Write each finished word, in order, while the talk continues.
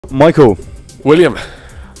Michael. William.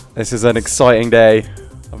 This is an exciting day.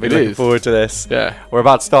 I've been looking forward to this. Yeah. We're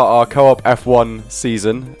about to start our co-op F1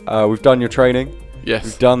 season. We've done your training. Yes.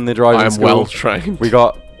 We've done the driving school. I am well trained. We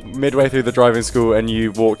got midway through the driving school and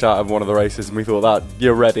you walked out of one of the races and we thought that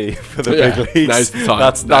you're ready for the big leagues. Now's the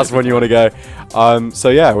time. That's when you want to go. So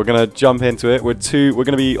yeah, we're going to jump into it. We're going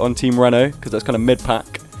to be on Team Renault because that's kind of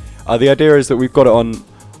mid-pack. The idea is that we've got it on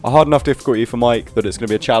a hard enough difficulty for Mike that it's going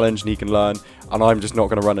to be a challenge and he can learn, and I'm just not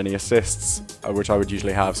going to run any assists, which I would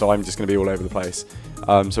usually have, so I'm just going to be all over the place.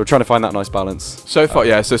 So we're trying to find that nice balance. So far,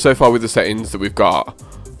 yeah, so far with the settings that we've got,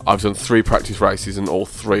 I've done 3 practice races and all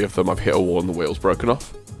 3 of them I've hit a wall and the wheel's broken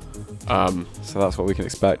off. So that's what we can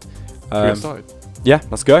expect. Get started. Yeah,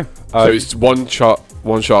 let's go. So it's one shot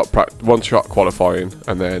qualifying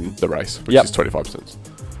and then the race, which is 25%.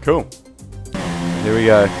 Cool. Here we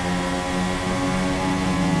go.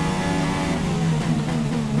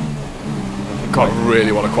 God, I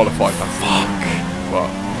really want to qualify fast. Fuck. What?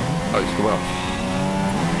 Oh, you come out.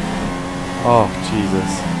 Oh, Jesus.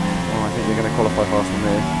 Oh, I think you're going to qualify faster than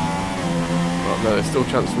me. Well, no, there's still a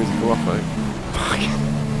chance for me to go off, mate.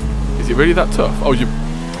 Is it really that tough? Oh, you...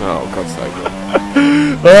 Oh, God's sake.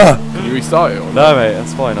 Can you restart it? Or no, mate,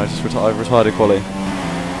 that's fine. I've retired in quali.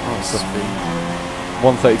 Oh, sweet.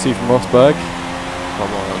 132 from Rosberg.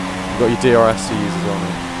 Come on. You've got your DRS to use as well,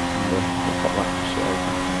 mate.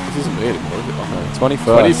 This isn't me anymore, is it? Oh, no.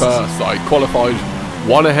 21st. 21st. I qualified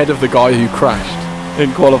one ahead of the guy who crashed.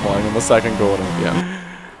 In qualifying in the second corner. Yeah.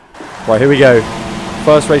 Right, here we go.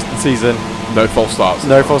 First race of the season. No false starts.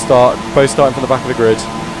 No false start. Both starting from the back of the grid.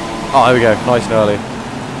 Oh, there we go. Nice and early.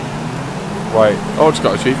 Right. Oh, I just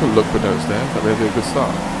got achievement. Look, but no, it's there. That may be a good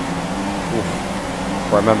start. Oof.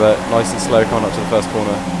 Right, remember, nice and slow coming up to the first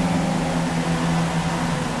corner.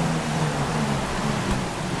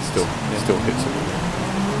 Still hits it.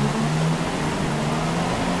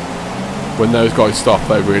 When those guys stop,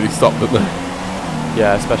 they really stop, don't they?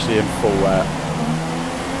 Yeah, especially in full wet.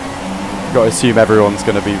 You've got to assume everyone's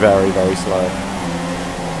going to be very, very slow.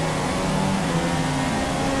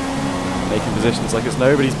 Making positions like it's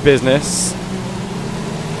nobody's business.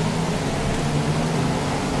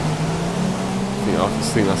 I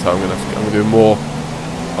just think that's how I'm going to do more.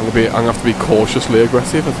 I'm going to have to be cautiously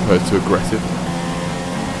aggressive as opposed to aggressive.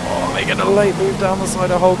 Oh, making a late move down the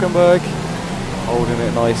side of Hulkenberg. Holding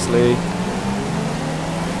it nicely.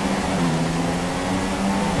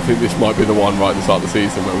 I think this might be the one right at the start of the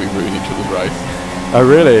season where we ruin each other's race. Oh,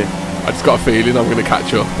 really? I just got a feeling I'm going to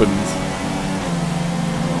catch up and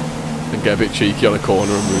get a bit cheeky on a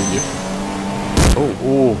corner and ruin you.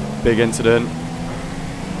 Oh, big incident.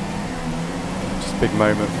 Just a big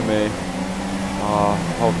moment for me. Ah,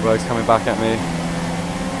 Hulkenberg's coming back at me.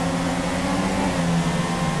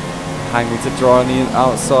 Hang me to dry on the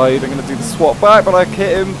outside. I'm going to do the swap back, but I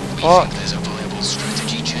hit him. Fuck.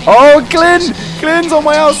 Oh, Glyn! Glyn's on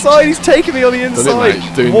my outside. He's taking me on the inside.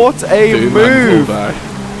 What a move!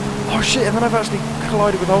 Oh shit! And then I've actually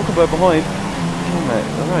collided with Hulkenberg behind. Damn it!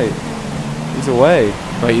 All right, he's away.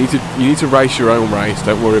 Mate, you need to race your own race.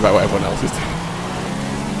 Don't worry about what everyone else is doing.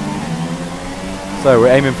 So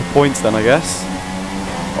we're aiming for points then, I guess.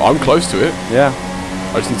 I'm close to it. Yeah.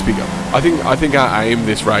 I just need to be. I think our aim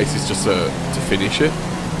this race is just to finish it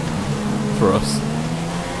for us.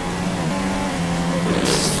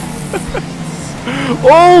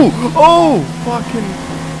 Oh, fucking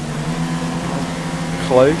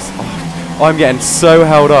close. Oh, I'm getting so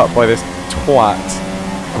held up by this twat.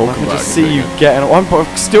 I can just see you getting.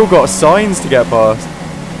 I've still got signs to get past.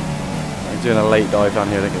 I'm doing a late dive down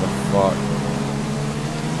here. I don't give a fuck.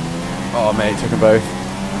 Oh, mate, took them both.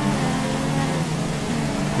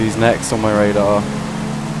 Who's next on my radar?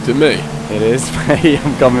 Is it me? It is, mate.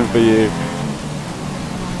 I'm coming for you.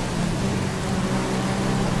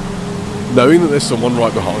 Knowing that there's someone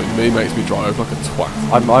right behind me makes me drive like a twat.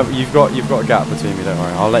 You've got a gap between me. Don't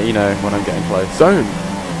worry. I'll let you know when I'm getting close. Don't.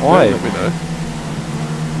 Why? Don't let me know.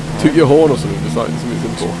 Toot your horn or something. Just like something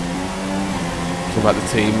simple. It's all about the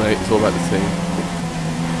team, mate. It's all about the team.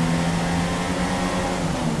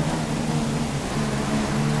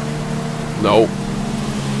 No.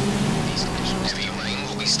 These heavy rain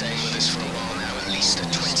will be staying with us for a while now. At least a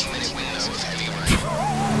 20-minute window of heavy rain.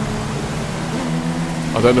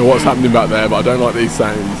 I don't know what's happening back there, but I don't like these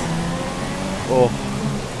sounds. Oh.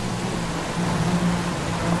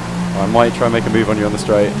 I might try and make a move on you on the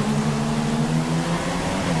straight. If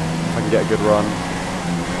I can get a good run.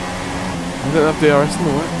 I don't have DRS in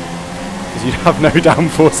the way. Because you'd have no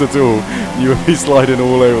downforce at all. You would be sliding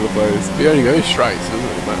all over the place. But you only go straight, so it doesn't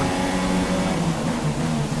really matter.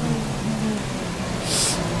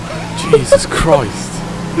 Jesus Christ.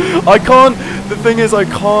 I can't. The thing is, I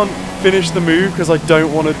can't finish the move because I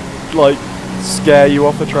don't want to like scare you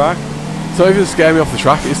off the track. It's not even scare me off the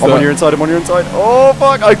track. It's I'm on your inside. I'm on your inside. Oh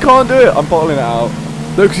fuck! I can't do it. I'm bottling it out.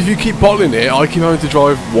 No, because if you keep bottling it, I keep having to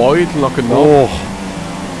drive wide like a knob. Oh.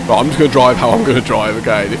 Right, I'm just going to drive how I'm going to drive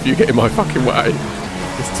again. If you get in my fucking way,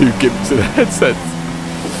 there's two gimps in the headsets.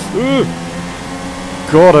 Ooh.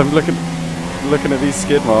 God, I'm looking at these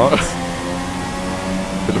skid marks.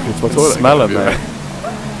 You're looking into my toilet. Smell them, mate.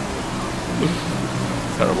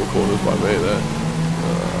 Terrible corners by me there.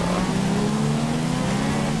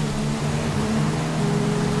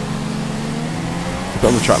 Keep it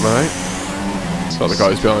on the track, mate. It's not the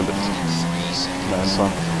guys behind it. No, it's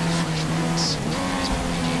fine.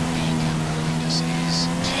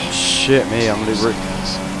 Shit me, I'm losing.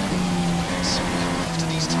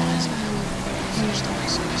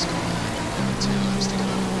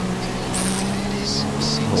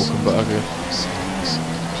 Welcome back here.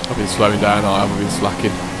 I've been slowing down, I haven't been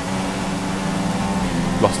slacking.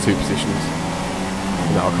 Lost 2 positions.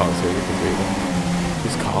 Now I can't see anything either.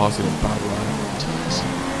 This car's in a bad way.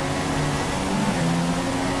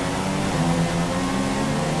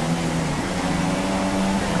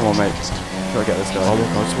 Come on, mate. Gotta get this guy. Oh my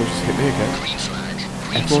god, someone just hit me again.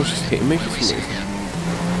 Everyone's just hitting me for some reason.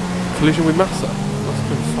 Collision with Massa. That's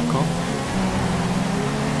going to fuck off.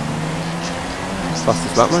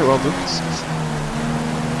 Fastest lap, mate, well done.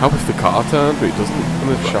 How if the car turned, but it doesn't when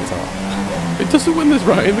there's rain? Shut up. It doesn't when there's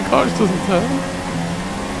rain, the car just doesn't turn.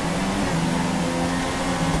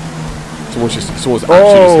 Someone's actually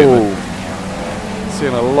just hit me.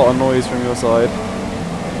 Seeing a lot of noise from your side.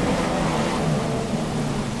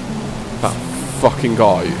 That fucking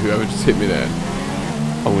guy, whoever just hit me there,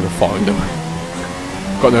 I'm going to find him.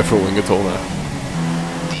 Got no front wing at all now.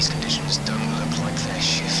 These conditions don't look like they're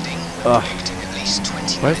shifting.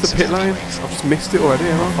 Where's the pit lane? I've just missed it already,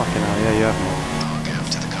 haven't I? Fucking hell, yeah, you have. Our gap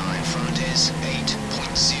to the car in front is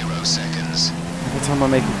 8.0 seconds. Every time I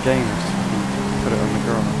make a game, I just fucking put it on the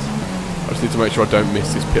grass. I just need to make sure I don't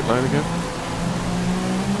miss this pit lane again.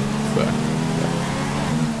 There.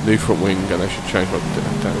 New front wing, and I should change my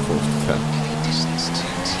downforce to 10.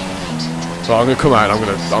 So I'm gonna come out and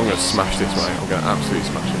I'm gonna smash this, mate. I'm gonna absolutely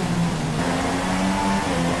smash it.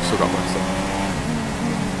 I've still got my stuff.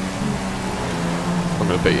 I'm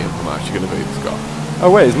gonna beat him. I'm actually gonna beat this guy. Oh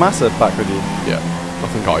wait, is Massa back with you? Yeah. I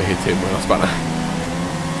think I hit him when I span out.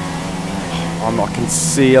 I can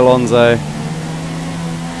see Alonso.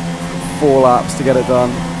 4 laps to get it done.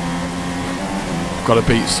 I've got to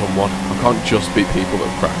beat someone. I can't just beat people that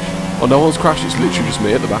have crashed. Oh, no one's crashed. It's literally just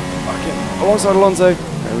me at the back. Fucking Alonso.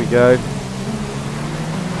 There we go.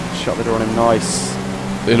 Shut the door on him. Nice.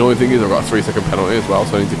 The annoying thing is I've got a 3-second penalty as well,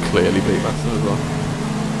 so I need to clearly beat Massa as well.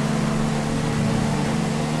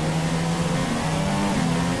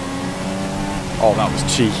 Oh, that was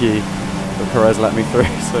cheeky. But Perez let me through,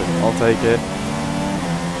 so I'll take it.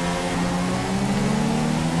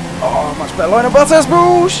 Oh, much better line of Bottas.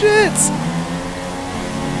 Bullshit!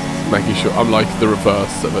 Making sure I'm like the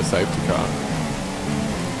reverse of a safety car.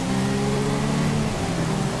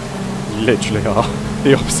 You literally are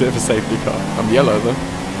the opposite of a safety car. I'm yellow though.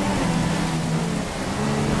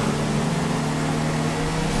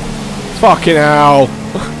 Fucking hell!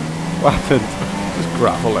 What happened? Just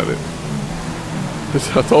gravel at it.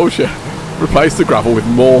 I told you. Replace the gravel with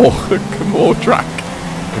more track.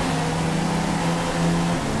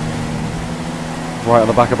 Right on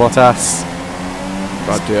the back of Bottas.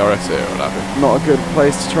 Bad DRS here, what happened? Not a good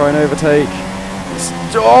place to try and overtake.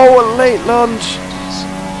 Oh, a late lunge.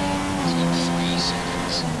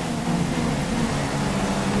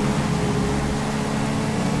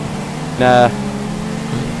 Nah.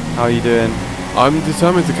 How are you doing? I'm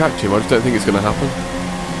determined to catch him, I just don't think it's going to happen.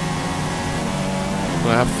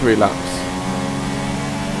 I have 3 laps.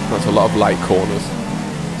 That's a lot of light corners.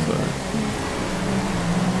 So.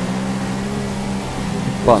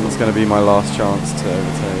 Button's going to be my last chance to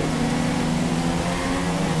overtake.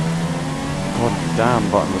 God damn,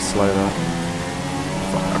 Button was slow there.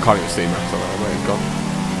 Fuck, I can't even see Max on that, where he's gone.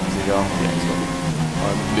 Is he gone? Yeah, he's gone.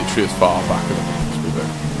 I'm literally as far back as I can possibly be.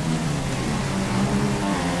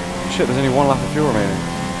 Shit, there's only 1 lap of fuel remaining.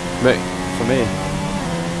 Me? For me.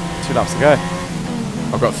 2 laps to go.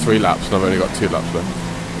 I've got 3 laps and I've only got 2 laps left.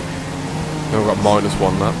 Then I've got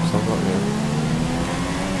 -1 lap, so I've got, yeah.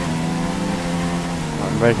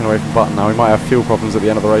 I'm breaking away from Button now. We might have fuel problems at the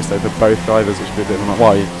end of the race though for both drivers, which would be a bit of a...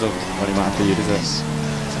 Well, it doesn't really matter for you, does it?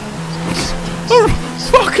 Oh,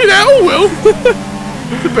 fucking hell, Will!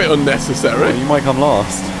 It's a bit unnecessary. Well, you might come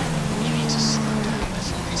last.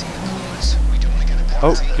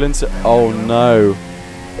 Oh, Glinter. Oh no.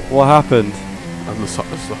 What happened? lost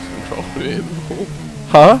control and it hit the wall.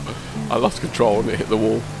 Huh? I lost control and it hit the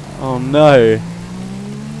wall. Oh no.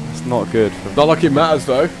 That's not good. Not like it matters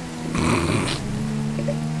though.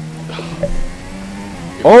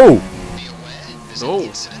 Oh! Oh,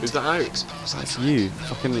 is that out? That's you.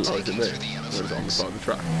 Fucking. Oh, is it me? Or is it on the side of the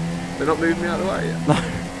track? They're not moving me out of the way yet. No.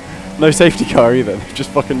 No safety car either. They've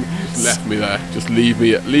just fucking Just left me there. Just leave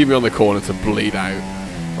me on the corner to bleed out.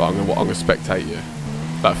 But I'm gonna spectate you.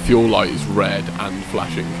 That fuel light is red and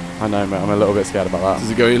flashing. I know, mate. I'm a little bit scared about that.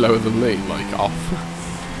 Does it go any lower than me? Like off?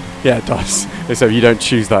 Yeah, it does. So you don't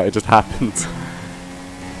choose that. It just happens.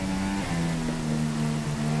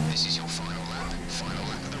 This is your final lap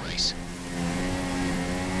of the race.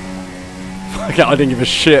 Okay, I didn't give a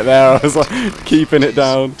shit there. I was like keeping it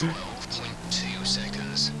down. 12.2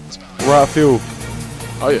 seconds. We're out of fuel.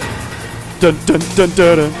 Oh yeah. Dun dun dun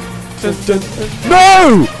dun dun. Dun, dun, dun.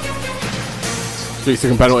 No! 3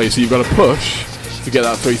 second penalty, so you've got to push to get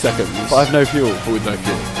that 3 seconds. But I have no fuel. But with no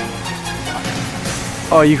fuel.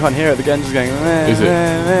 Oh, you can't hear it. The engine's going. Is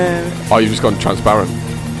it? Oh, you've just gone transparent.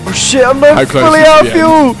 Oh shit! I'm not fully out of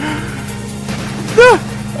fuel.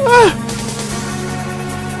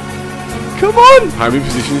 Come on! How many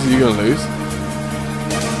positions are you going to lose?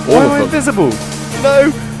 Why am I invisible?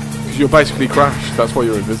 No! Because you're basically crashed. That's why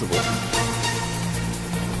you're invisible.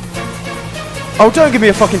 Oh, don't give me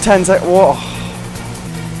a fucking 10 sec. What?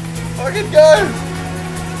 Fucking go!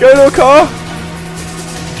 Go to a car!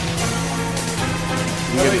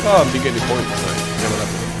 You didn't get any points, mate.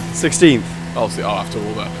 16th. Oh, see,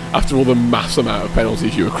 after all the mass amount of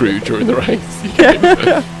penalties you accrued during the race, you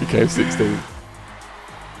came 16th.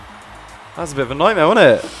 That was a bit of a nightmare,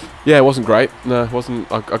 wasn't it? Yeah, it wasn't great. No, it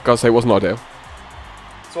wasn't. I gotta say, it wasn't ideal.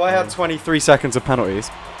 So I had 23 seconds of penalties,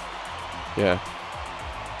 Yeah.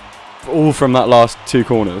 all from that last 2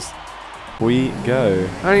 corners. We go.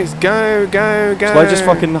 And it's go. Shall I just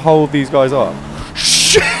fucking hold these guys up?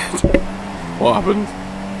 Shit! What happened?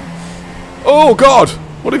 Oh God!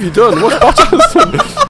 What have you done? What Bottas done?